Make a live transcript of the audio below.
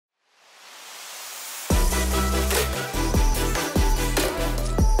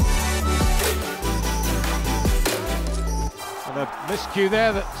A miscue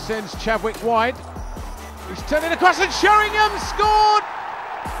there that sends Chadwick wide. He's turning across and Sheringham scored!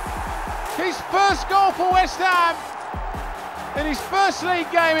 His first goal for West Ham in his first league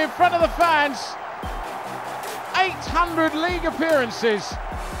game in front of the fans. 800 league appearances.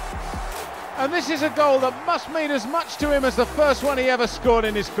 And this is a goal that must mean as much to him as the first one he ever scored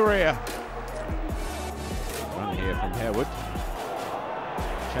in his career. Run here from Harewood.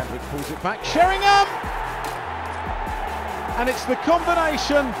 Chadwick pulls it back. Sheringham! And it's the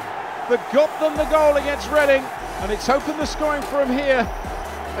combination that got them the goal against Reading, and it's opened the scoring for him here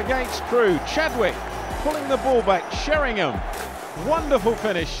against Crewe. Chadwick pulling the ball back. Sheringham, wonderful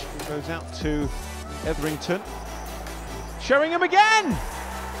finish. Goes out to Etherington. Sheringham again!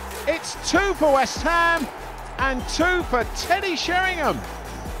 It's 2 for West Ham and 2 for Teddy Sheringham.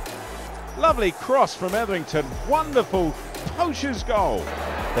 Lovely cross from Etherington. Wonderful poacher's goal.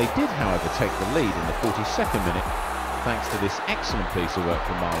 They did, however, take the lead in the 42nd minute thanks to this excellent piece of work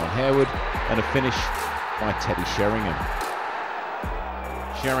from Marlon Harewood and a finish by Teddy Sheringham.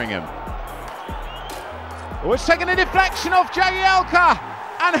 Sheringham. Oh, it's taken a deflection off Jagielka,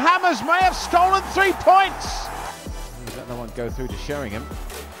 and Hammers may have stolen 3 points. Let that one go through to Sheringham.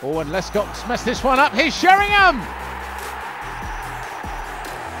 Oh, and Lescott's messed this one up. Here's Sheringham!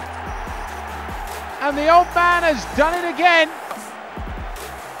 And the old man has done it again.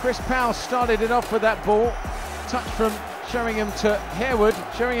 Chris Powell started it off with that ball. Touch from Sheringham to Harewood.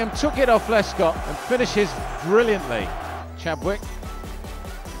 Sheringham took it off Lescott and finishes brilliantly. Chadwick.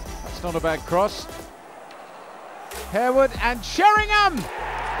 That's not a bad cross. Harewood and Sheringham!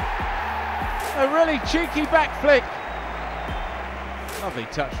 A really cheeky back flick. Lovely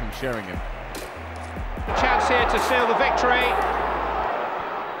touch from Sheringham. Chance here to seal the victory.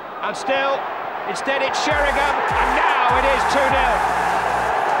 And still, instead it's Sheringham, and now it is 2-0.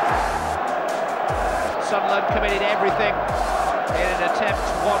 Sunderland committed everything in an attempt,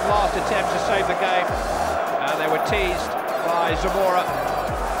 one last attempt to save the game. And they were teased by Zamora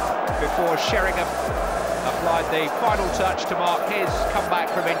before Sheringham applied the final touch to mark his comeback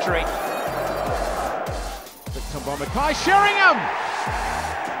from injury. Picked on by Mackay. Sheringham!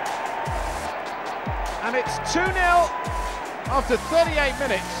 And it's 2-0 after 38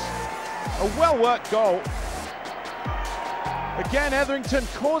 minutes. A well-worked goal. Again, Etherington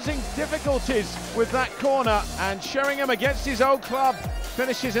causing difficulties with that corner, and Sheringham against his old club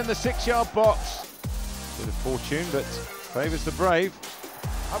finishes in the 6-yard box. Bit of fortune, but favours the brave.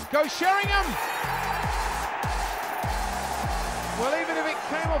 Up goes Sheringham! Well, even if it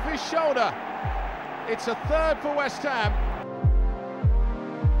came off his shoulder, it's a third for West Ham.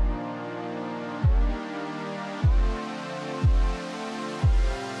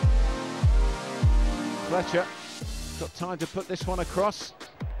 Fletcher got time to put this one across.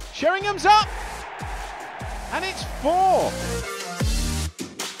 Sheringham's up! And it's 4!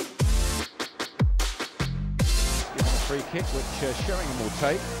 Given a free kick, which Sheringham will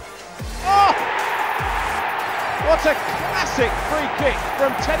take. Oh! What a classic free kick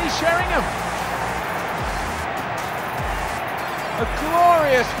from Teddy Sheringham! A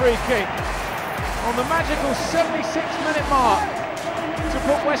glorious free kick on the magical 76-minute mark to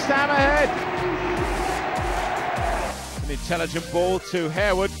put West Ham ahead. An intelligent ball to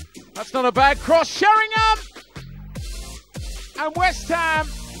Harewood. That's not a bad cross. Sheringham! And West Ham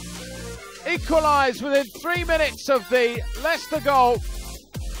equalise within 3 minutes of the Leicester goal.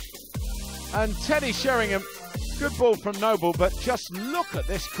 And Teddy Sheringham, good ball from Noble, but just look at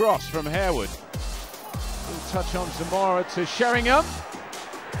this cross from Harewood. Little touch on Zamora to Sheringham.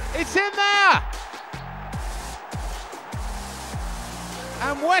 It's in there!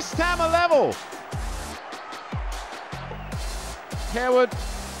 And West Ham are level. Harewood,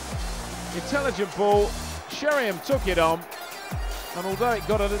 intelligent ball. Sheringham took it on, and although it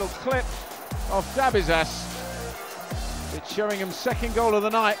got a little clip off Dabizas, it's Sheringham's second goal of the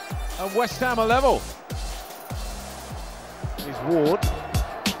night, and West Ham are level. Here's Ward.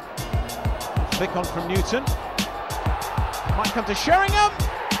 Flick on from Newton. Might come to Sheringham.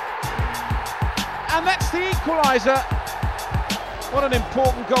 And that's the equaliser. What an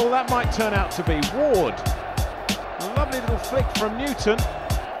important goal that might turn out to be. Ward. A lovely little flick from Newton.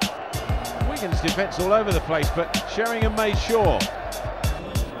 Wigan's defence all over the place, but Sheringham made sure.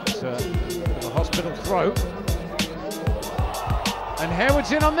 It's a hospital throw. And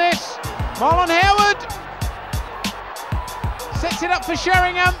Harewood's in on this. Marlon Harewood sets it up for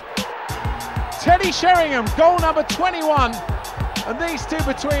Sheringham. Teddy Sheringham, goal number 21. And these two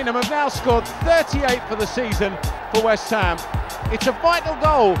between them have now scored 38 for the season for West Ham. It's a vital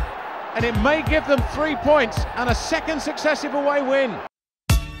goal, and it may give them 3 points and a second successive away win.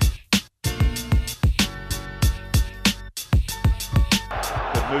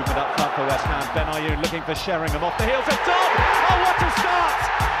 up for West Ham. Benayoun looking for Sheringham off the heels of Don. Oh, what a start!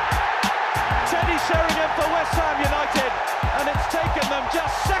 Teddy Sheringham for West Ham United, and it's taken them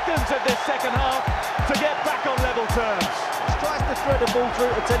just seconds of this second half to get back on level terms. Tries to thread the ball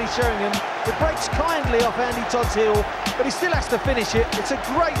through to Teddy Sheringham. It breaks kindly off Andy Todd's heel, but he still has to finish it. It's a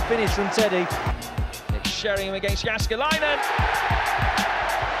great finish from Teddy. It's Sheringham against Jääskeläinen.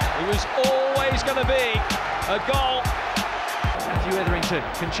 It was always going to be a goal. Matthew Etherington,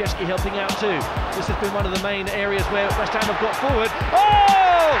 Konchesky helping out too. This has been one of the main areas where West Ham have got forward.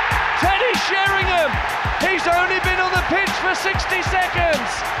 Oh! Teddy Sheringham! He's only been on the pitch for 60 seconds!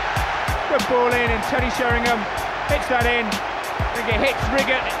 Good ball in, and Teddy Sheringham hits that in. I think it hits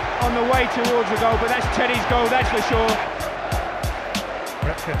Riggett on the way towards the goal, but that's Teddy's goal, that's for sure.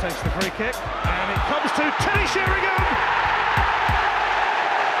 Repka takes the free kick, and it comes to Teddy Sheringham!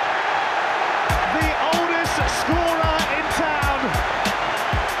 The oldest scorer in town.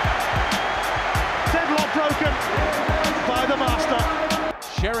 Deadlock broken by the master.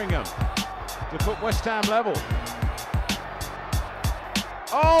 Sheringham to put West Ham level.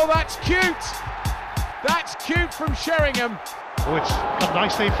 Oh, that's cute! That's cute from Sheringham. Oh, it's come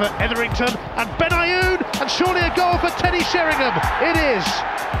nicely for Etherington and Benayoun, and surely a goal for Teddy Sheringham. It is.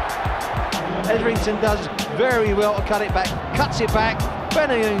 Etherington does very well to cut it back, cuts it back.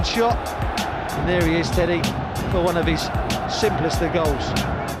 Benayoun shot, and there he is, Teddy, for one of his simplest of goals.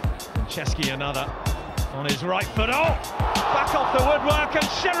 Konchesky another on his right foot. Oh, back off the woodwork, and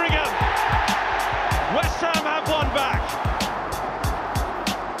Sheringham. West Ham have one back.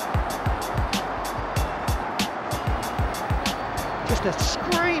 Just a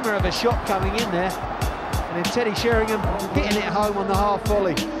screamer of a shot coming in there, and then Teddy Sheringham hitting it home on the half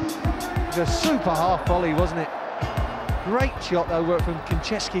volley. It was a super half volley, wasn't it? Great shot though, work from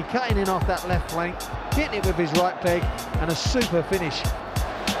Konchesky, cutting in off that left flank, hitting it with his right leg, and a super finish.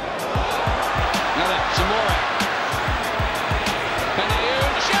 Another Zamora.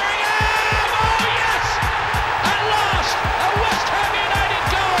 Benayoun, Sheringham! Oh yes! At last, a West Ham United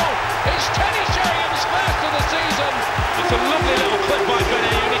goal! It's Teddy Sheringham's first of the season. It's a lovely little clip by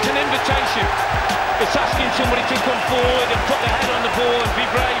Benayoun. It's an invitation. It's asking somebody to come forward and put their head on the ball and be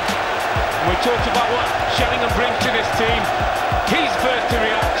brave. And we talked about what Sheringham brings to this team. He's first to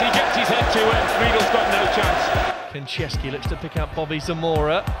react. He gets his head to it, and Friedel's got no chance. Konchesky looks to pick up Bobby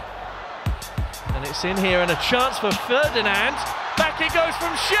Zamora. And it's in here, and a chance for Ferdinand. Back it goes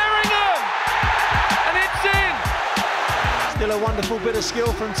from Sheringham! And it's in! Still a wonderful bit of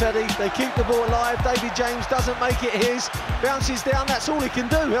skill from Teddy. They keep the ball alive. David James doesn't make it his. Bounces down, that's all he can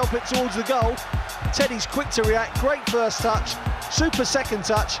do, help it towards the goal. Teddy's quick to react, great first touch, super second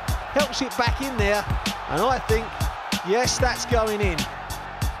touch, helps it back in there. And I think, yes, that's going in.